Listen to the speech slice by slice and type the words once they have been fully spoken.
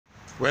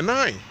When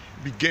I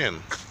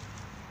began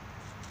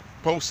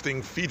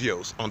posting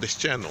videos on this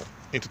channel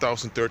in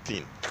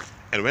 2013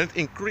 and when it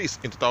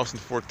increased in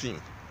 2014,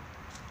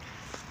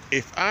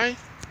 if I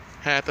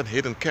had a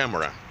hidden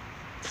camera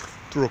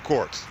to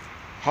record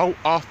how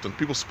often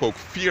people spoke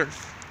fear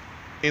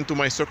into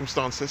my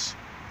circumstances,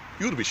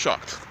 you'd be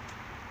shocked.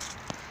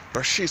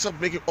 Rashid, stop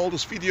making all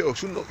those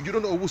videos. You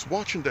don't know who's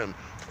watching them.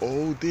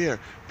 Oh dear,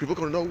 people are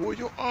gonna know who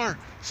you are.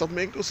 Stop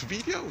making those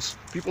videos.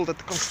 People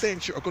that can't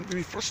stand you are gonna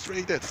be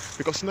frustrated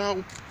because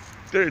now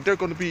they're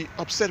gonna be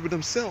upset with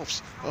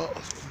themselves. Oh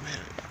man,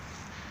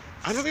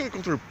 I'm not even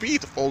going to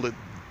repeat all the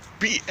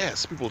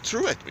BS people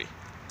threw at me.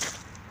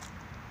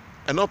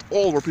 And not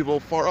all were people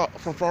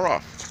from far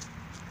off.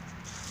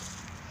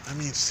 I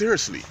mean,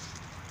 seriously,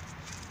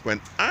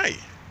 when I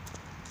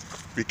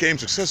became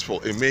successful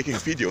in making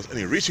videos and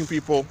in reaching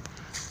people,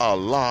 a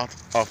lot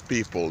of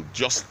people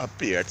just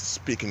appeared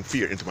speaking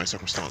fear into my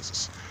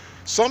circumstances.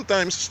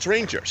 Sometimes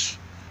strangers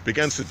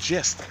began to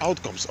suggest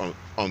outcomes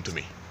onto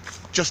me,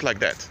 just like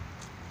that.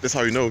 That's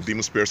how you know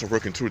demon spirits are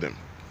working through them.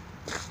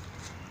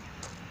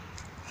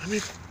 I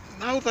mean,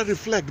 now that I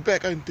reflect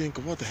back, I think,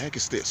 what the heck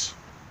is this?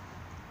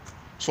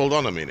 So hold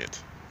on a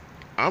minute.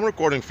 I'm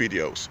recording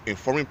videos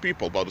informing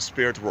people about the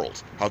spirit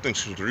world, how things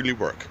should really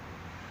work.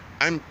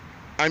 I'm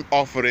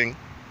offering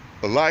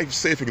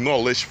life-saving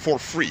knowledge for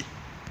free,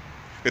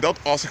 without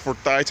asking for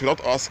tithes, without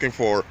asking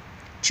for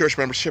church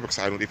membership, because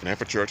I don't even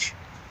have a church.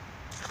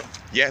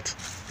 Yet,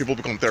 people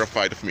become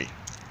terrified of me.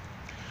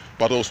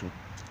 But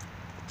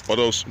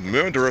those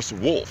murderous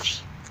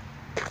wolves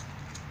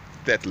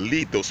that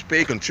lead those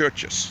pagan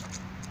churches,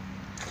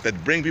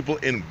 that bring people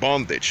in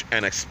bondage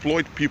and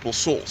exploit people's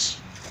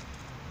souls,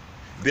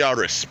 they are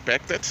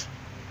respected,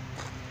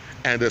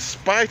 and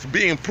despite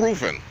being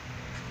proven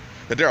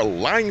that they are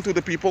lying to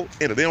the people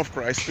in the name of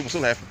Christ, people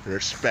still have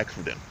respect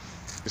for them.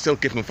 They still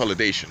give them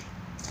validation.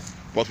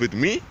 But with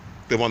me,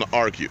 they want to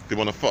argue, they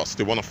want to fuss,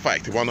 they want to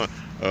fight, they want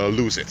to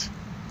lose it.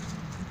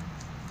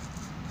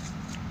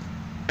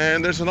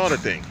 And there's another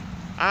thing.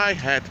 I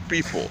had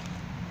people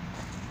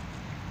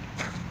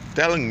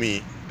telling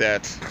me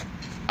that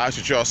I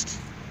should just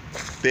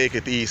take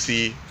it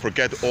easy,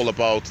 forget all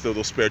about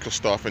the spiritual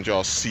stuff and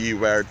just see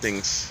where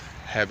things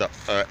end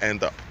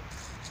up.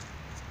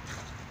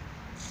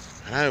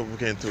 And I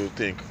began to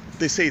think,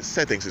 they say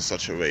settings in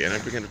such a way, and I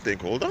began to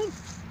think, hold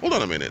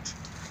on a minute.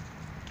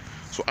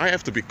 So I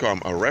have to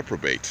become a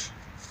reprobate,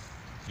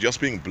 just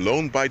being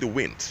blown by the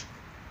wind,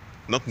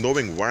 not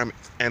knowing where I'm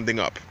ending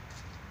up,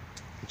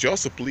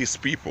 just to please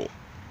people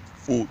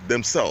who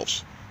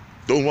themselves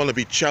don't want to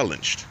be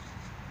challenged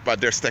by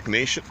their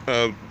stagnation,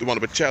 they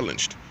want to be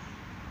challenged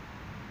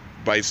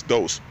by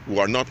those who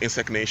are not in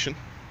stagnation.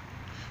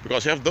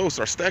 Because you have those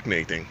that are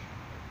stagnating,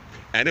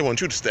 and they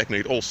want you to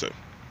stagnate also.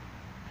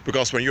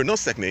 Because when you're not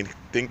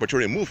stagnating, but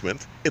you're in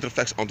movement, it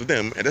reflects onto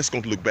them, and that's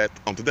going to look bad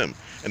onto them.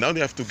 And now they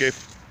have to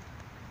give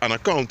an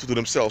account to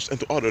themselves and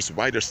to others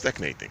why they're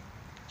stagnating.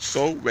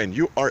 So when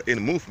you are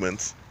in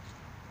movement,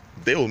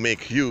 they will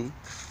make you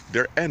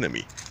their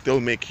enemy.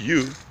 They'll make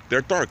you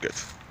their target.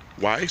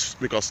 Why?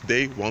 Because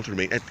they want to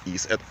remain at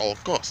ease at all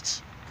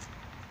costs.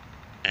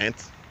 And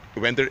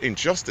when their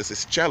injustice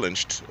is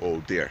challenged, oh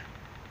dear,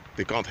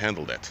 they can't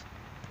handle that.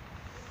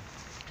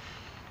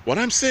 What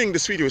I'm saying in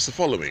this video is the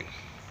following.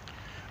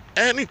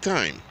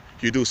 Anytime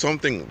you do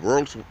something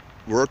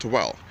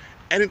worthwhile,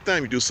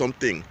 anytime you do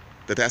something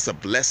that has a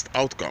blessed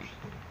outcome,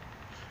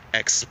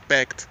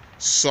 expect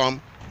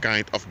some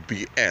kind of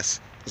BS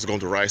is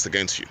going to rise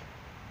against you.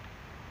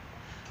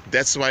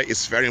 That's why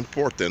it's very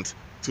important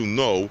to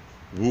know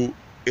who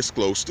is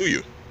close to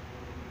you.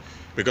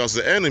 Because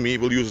the enemy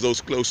will use those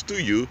close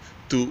to you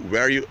to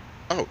wear you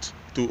out,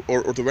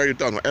 or to wear you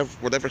down,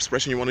 whatever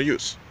expression you want to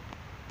use.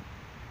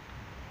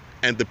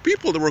 And the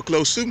people that were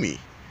close to me,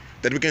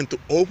 that began to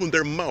open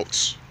their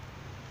mouths,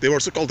 they were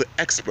so-called the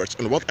experts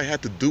on what I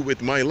had to do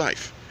with my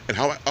life and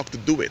how I ought to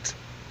do it.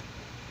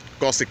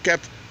 Because they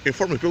kept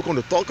informing people going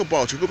to talk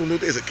about you, people going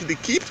to do this.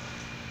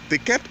 They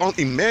kept on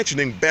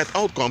imagining bad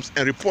outcomes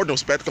and reporting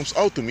those bad outcomes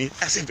out to me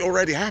as if it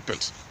already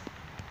happened.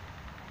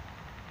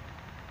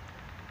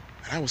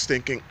 And I was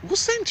thinking, who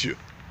sent you?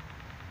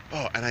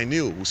 Oh, and I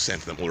knew who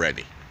sent them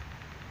already.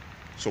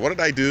 So what did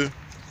I do?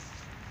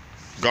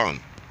 Gone.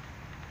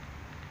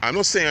 I'm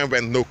not saying I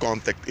went no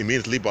contact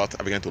immediately, but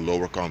I began to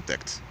lower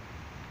contact.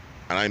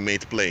 And I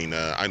made plain,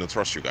 I don't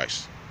trust you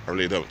guys. I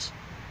really don't.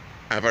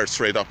 I'm very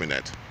straight up in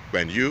that.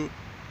 When you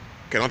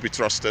cannot be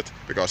trusted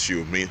because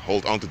you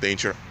hold on to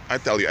danger, I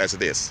tell you as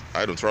it is,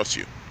 I don't trust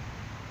you.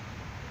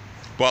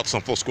 But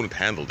some folks couldn't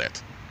handle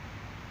that.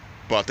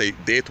 But they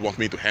did want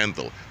me to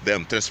handle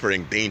them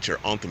transferring danger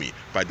onto me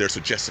by their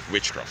suggestive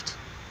witchcraft.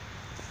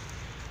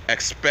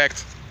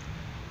 Expect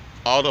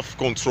out of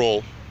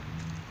control,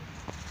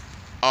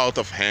 out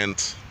of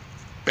hand,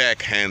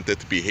 backhanded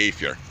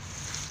behavior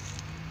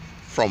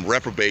from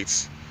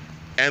reprobates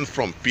and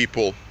from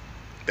people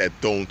that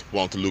don't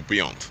want to look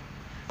beyond.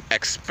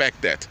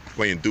 Expect that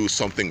when you do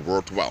something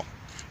worthwhile.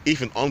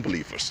 Even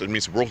unbelievers, that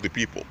means worldly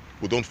people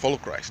who don't follow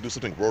Christ, do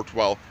something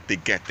worthwhile, they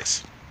get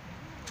this.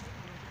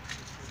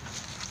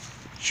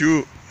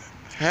 You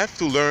have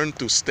to learn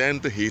to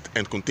stand the heat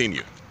and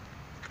continue.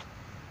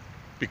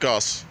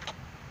 Because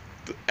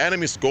the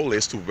enemy's goal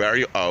is to wear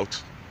you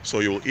out, so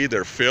you'll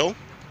either fail,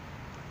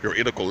 you'll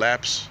either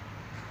collapse,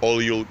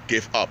 or you'll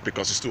give up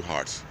because it's too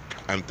hard.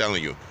 I'm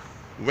telling you,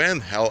 when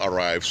hell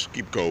arrives,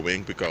 keep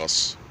going,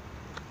 because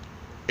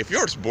if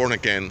you're born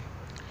again,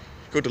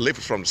 you're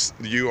delivered from,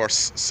 you are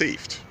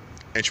saved,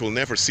 and you will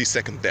never see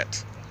second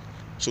death.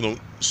 So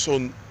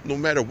no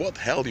matter what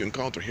hell you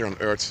encounter here on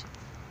earth,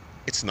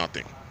 it's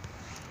nothing.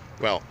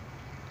 Well,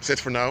 that's it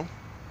for now.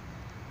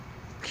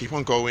 Keep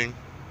on going.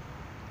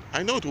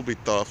 I know it will be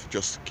tough,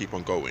 just keep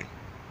on going.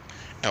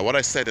 And what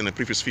I said in a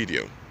previous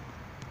video,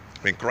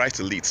 when Christ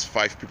deletes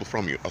 5 people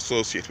from you,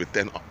 associate with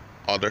 10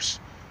 others,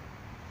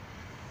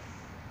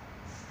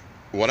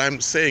 what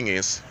I'm saying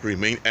is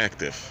remain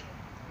active.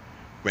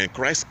 When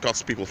Christ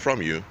cuts people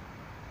from you,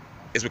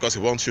 it's because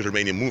he wants you to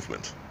remain in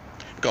movement.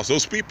 Because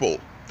those people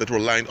that were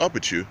lined up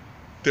with you,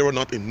 they were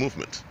not in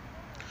movement.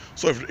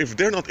 So if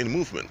they're not in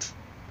movement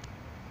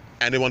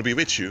and they want to be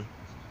with you,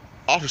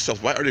 ask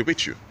yourself, why are they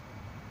with you?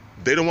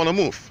 They don't want to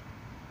move.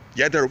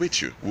 Yet they're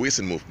with you. Who is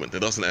in movement? It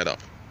doesn't add up.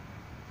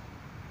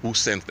 Who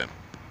sent them?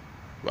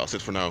 Well, that's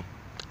it for now.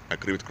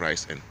 Agree with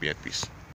Christ and be at peace.